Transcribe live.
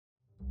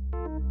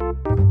Welcome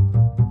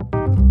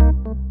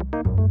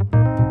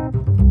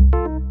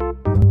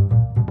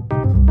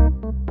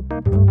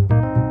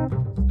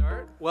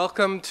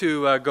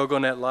to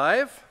gogoNET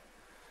Live.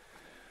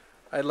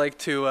 I'd like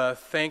to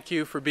thank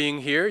you for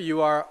being here. You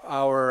are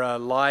our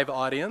live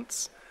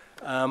audience.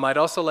 I'd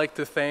also like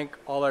to thank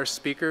all our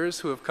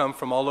speakers who have come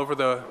from all over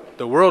the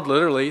world,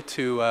 literally,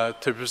 to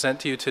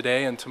present to you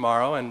today and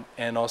tomorrow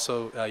and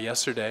also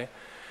yesterday.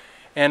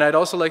 And I'd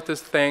also like to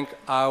thank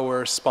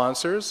our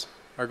sponsors,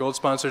 our gold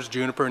sponsors,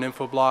 Juniper and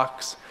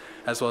Infoblox,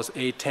 as well as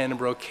A10 and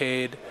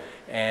Brocade,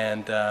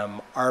 and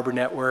Arbor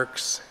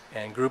Networks,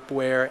 and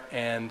Groupware,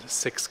 and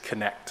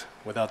 6Connect.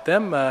 Without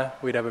them,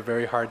 we'd have a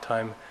very hard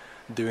time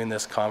doing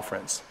this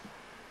conference.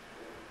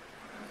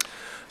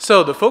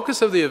 So the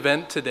focus of the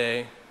event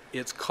today,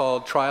 it's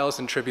called Trials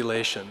and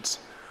Tribulations.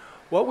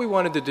 What we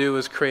wanted to do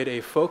is create a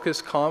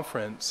focused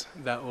conference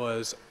that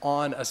was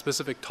on a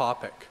specific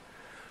topic.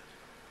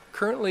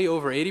 Currently,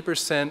 over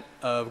 80%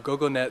 of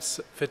gogoNET's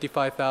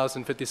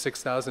 55,000,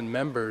 56,000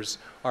 members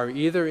are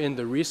either in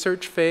the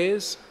research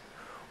phase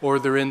or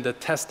they're in the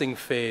testing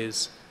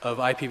phase of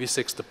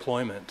IPv6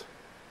 deployment.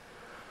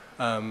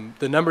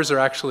 The numbers are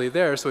actually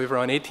there, so we have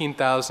around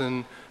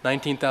 18,000,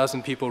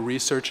 19,000 people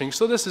researching.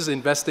 So this is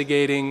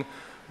investigating,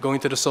 going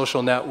to the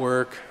social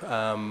network,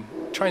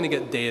 trying to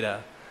get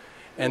data.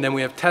 And then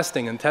we have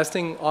testing, and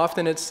testing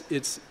often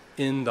it's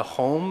in the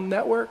home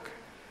network.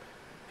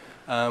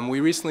 We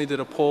recently did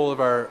a poll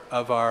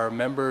of our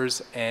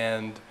members,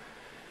 and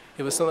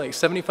it was something like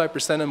 75%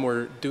 of them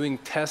were doing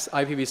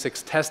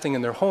IPv6 testing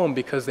in their home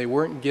because they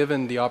weren't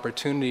given the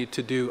opportunity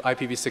to do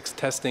IPv6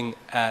 testing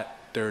at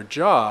their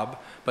job,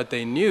 but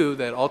they knew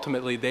that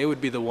ultimately they would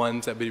be the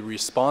ones that would be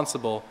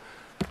responsible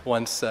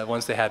once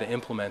they had to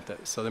implement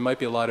it. So there might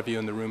be a lot of you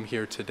in the room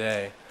here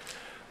today.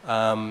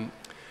 And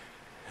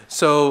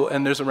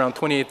there's around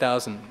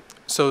 28,000.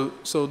 So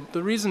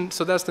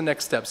that's the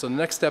next step. So the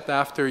next step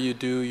after you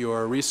do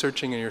your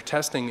researching and your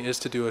testing is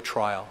to do a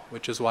trial,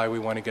 which is why we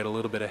want to get a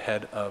little bit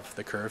ahead of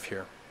the curve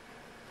here.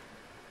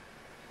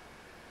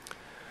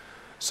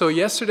 So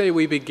yesterday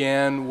we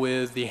began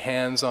with the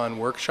hands-on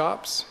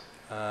workshops.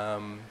 We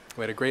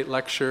had a great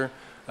lecture,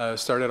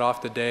 started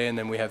off the day, and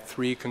then we had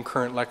three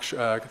concurrent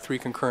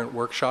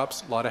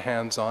workshops, a lot of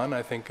hands-on.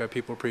 I think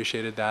people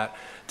appreciated that.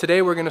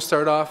 Today we're going to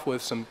start off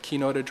with some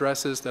keynote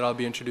addresses that I'll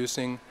be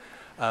introducing.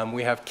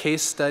 We have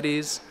case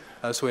studies,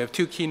 so we have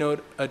two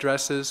keynote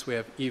addresses. We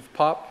have Eve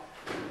Pop,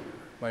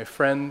 my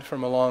friend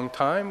from a long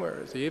time, where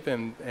is Eve?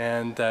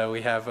 And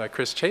we have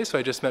Chris Chase, who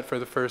I just met for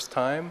the first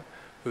time,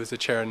 who is the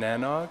chair of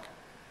NANOG.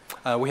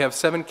 We have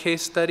 7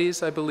 case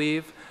studies, I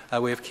believe.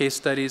 We have case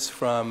studies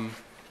from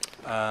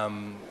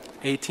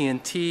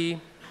AT&T,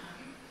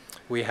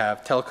 we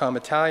have Telecom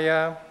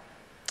Italia,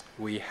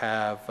 we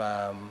have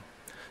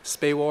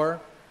Spaywar,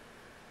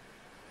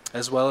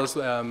 as well as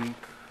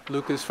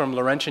Luke is from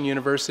Laurentian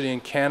University in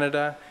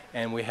Canada,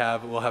 and we'll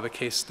have a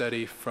case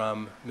study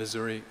from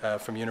Missouri,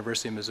 from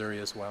University of Missouri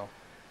as well.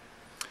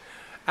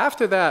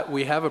 After that,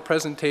 we have a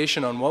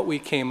presentation on what we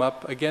came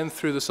up, again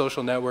through the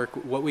social network,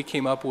 what we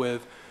came up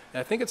with.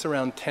 I think it's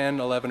around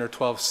 10, 11, or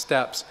 12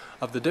 steps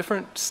of the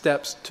different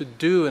steps to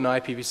do an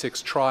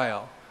IPv6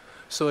 trial.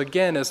 So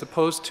again, as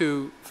opposed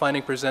to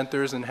finding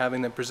presenters and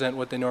having them present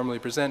what they normally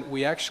present,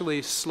 we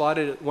actually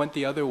went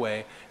the other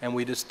way, and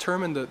we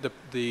determined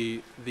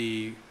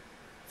the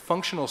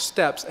functional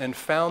steps and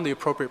found the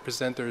appropriate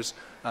presenters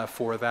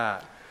for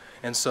that.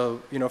 And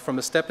so, you know, from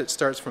a step, it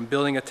starts from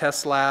building a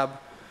test lab,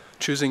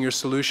 choosing your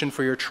solution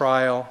for your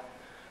trial,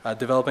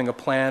 developing a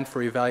plan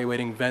for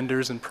evaluating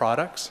vendors and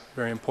products,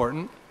 very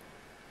important,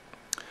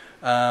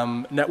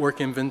 network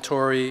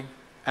inventory,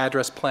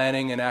 address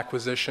planning and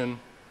acquisition.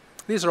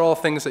 These are all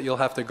things that you'll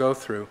have to go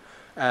through.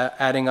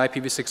 Adding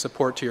IPv6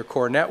 support to your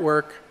core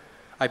network,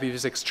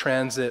 IPv6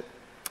 transit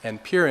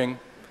and peering,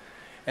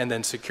 and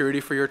then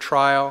security for your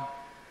trial,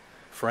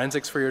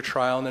 forensics for your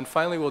trial, and then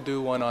finally we'll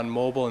do one on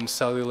mobile and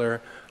cellular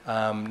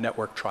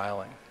network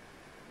trialing.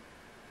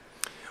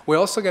 We're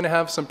also going to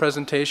have some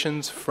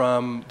presentations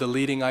from the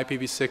leading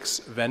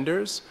IPv6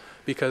 vendors,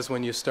 because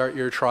when you start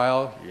your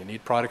trial, you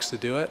need products to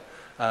do it.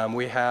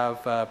 We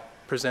have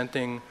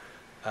presenting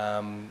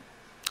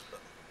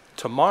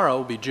tomorrow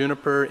will be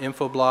Juniper,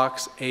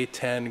 Infoblox,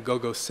 A10,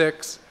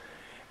 GoGo6,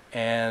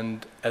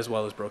 and as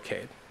well as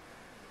Brocade.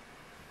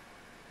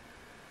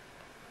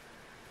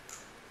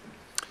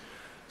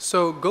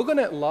 So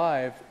gogoNET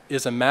Live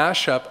is a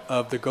mashup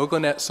of the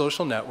gogoNET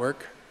social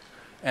network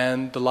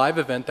and the live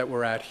event that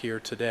we're at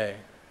here today.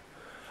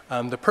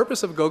 The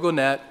purpose of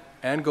gogoNET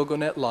and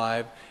gogoNET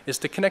Live is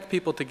to connect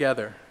people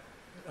together.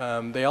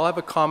 They all have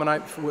a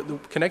common,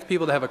 connect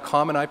people to have a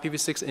common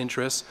IPv6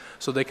 interest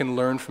so they can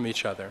learn from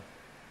each other.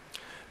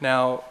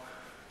 Now,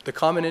 the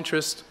common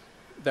interest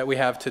that we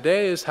have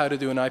today is how to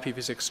do an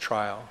IPv6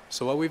 trial.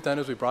 So what we've done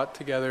is we brought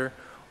together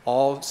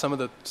some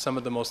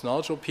of the most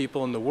knowledgeable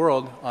people in the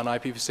world on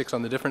IPv6,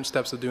 on the different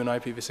steps of doing an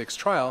IPv6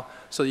 trial,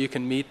 so that you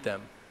can meet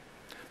them.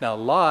 Now,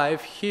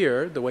 live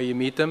here, the way you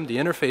meet them, the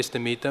interface to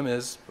meet them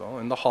is, well,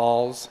 in the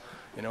halls,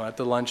 you know, at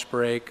the lunch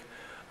break,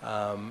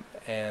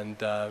 and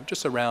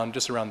just around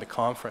the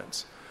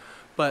conference.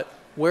 But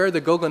where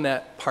the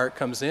gogoNET part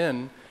comes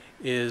in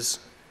is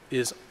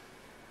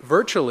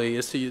virtually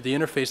the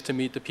interface to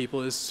meet the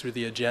people is through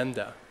the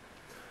agenda.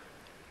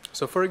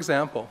 So for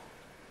example,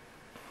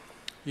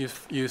 you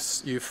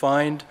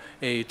find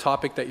a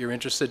topic that you're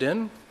interested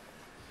in,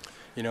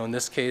 in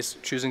this case,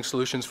 choosing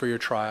solutions for your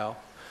trial.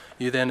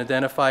 You then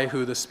identify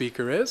who the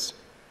speaker is.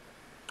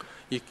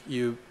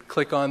 You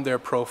click on their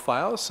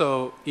profile.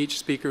 So each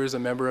speaker is a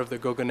member of the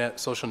gogoNET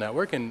social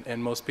network,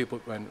 and most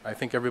people, and I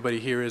think everybody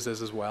here is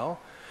as well.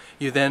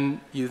 You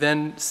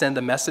then send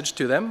a message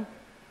to them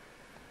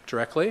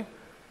directly.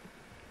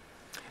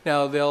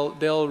 Now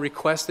they'll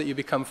request that you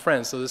become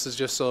friends. So this is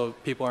just so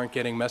people aren't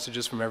getting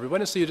messages from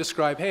everybody. So you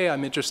describe, hey,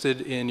 I'm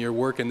interested in your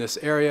work in this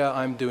area.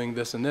 I'm doing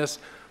this and this.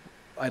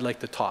 I'd like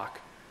to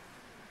talk.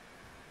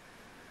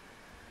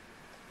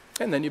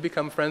 And then you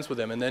become friends with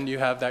them, and then you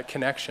have that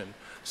connection.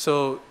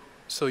 So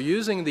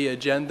using the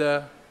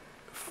agenda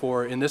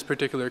for, in this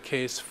particular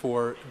case,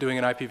 for doing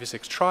an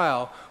IPv6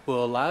 trial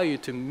will allow you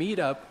to meet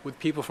up with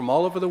people from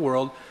all over the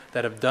world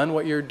that have done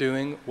what you're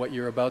doing, what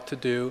you're about to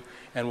do,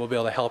 and will be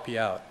able to help you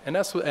out. And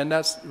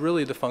that's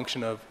really the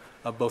function of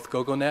both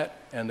gogoNET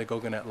and the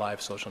gogoNET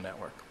Live social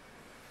network.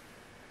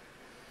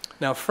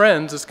 Now,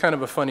 friends is kind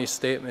of a funny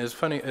statement. It's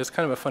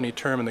kind of a funny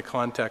term in the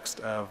context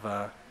of,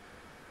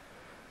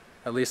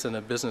 at least in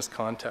a business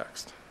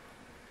context.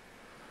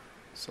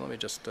 So let me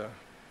just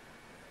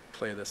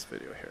play this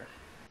video here.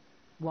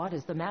 What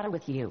is the matter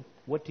with you?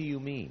 What do you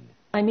mean?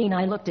 I mean,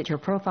 I looked at your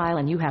profile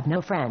and you have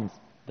no friends.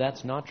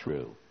 That's not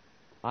true.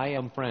 I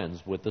am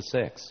friends with the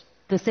 6.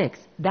 The 6,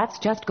 that's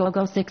just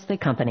gogo6 the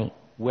company.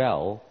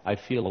 Well, I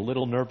feel a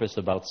little nervous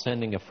about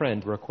sending a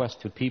friend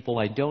request to people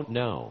I don't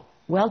know.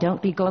 Well,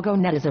 don't be.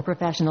 gogoNET is a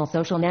professional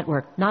social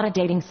network, not a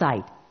dating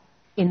site.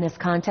 In this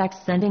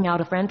context, sending out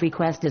a friend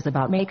request is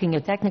about making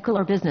a technical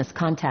or business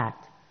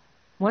contact.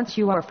 Once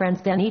you are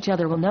friends, then each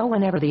other will know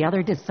whenever the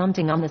other does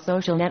something on the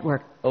social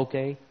network.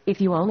 Okay.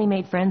 If you only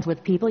made friends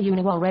with people you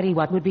knew already,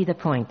 what would be the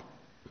point?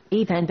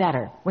 Even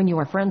better, when you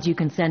are friends you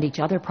can send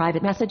each other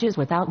private messages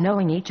without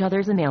knowing each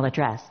other's email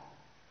address.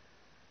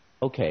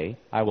 Okay,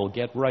 I will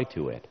get right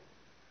to it.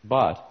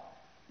 But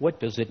what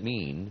does it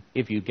mean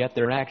if you get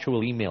their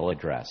actual email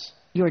address?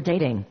 You're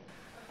dating.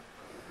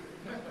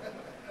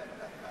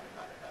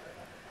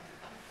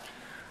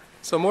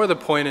 So more the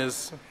point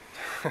is,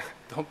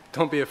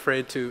 don't be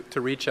afraid to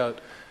reach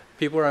out.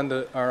 People are on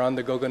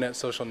the gogoNET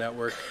social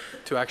network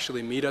to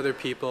actually meet other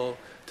people,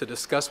 to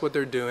discuss what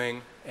they're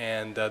doing,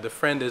 and the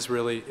friend is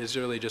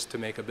really just to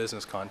make a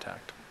business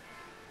contact.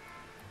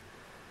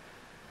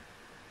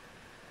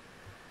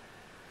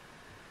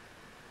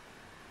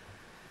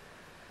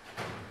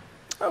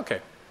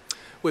 Okay.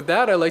 With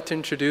that, I'd like to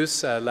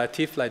introduce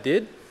Latif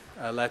Ladid.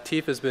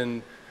 Latif has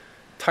been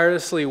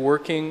tirelessly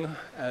working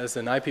as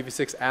an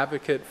IPv6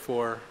 advocate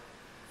for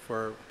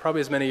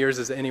probably as many years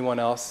as anyone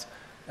else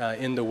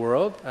in the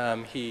world.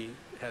 He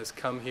has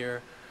come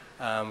here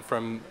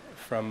from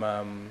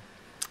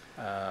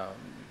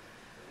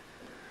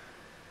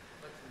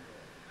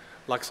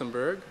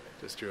Luxembourg,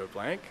 just drew a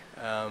blank,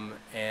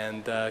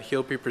 and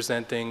he'll be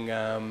presenting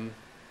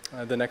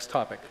the next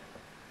topic.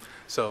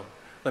 So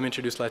let me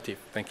introduce Latif.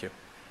 Thank you.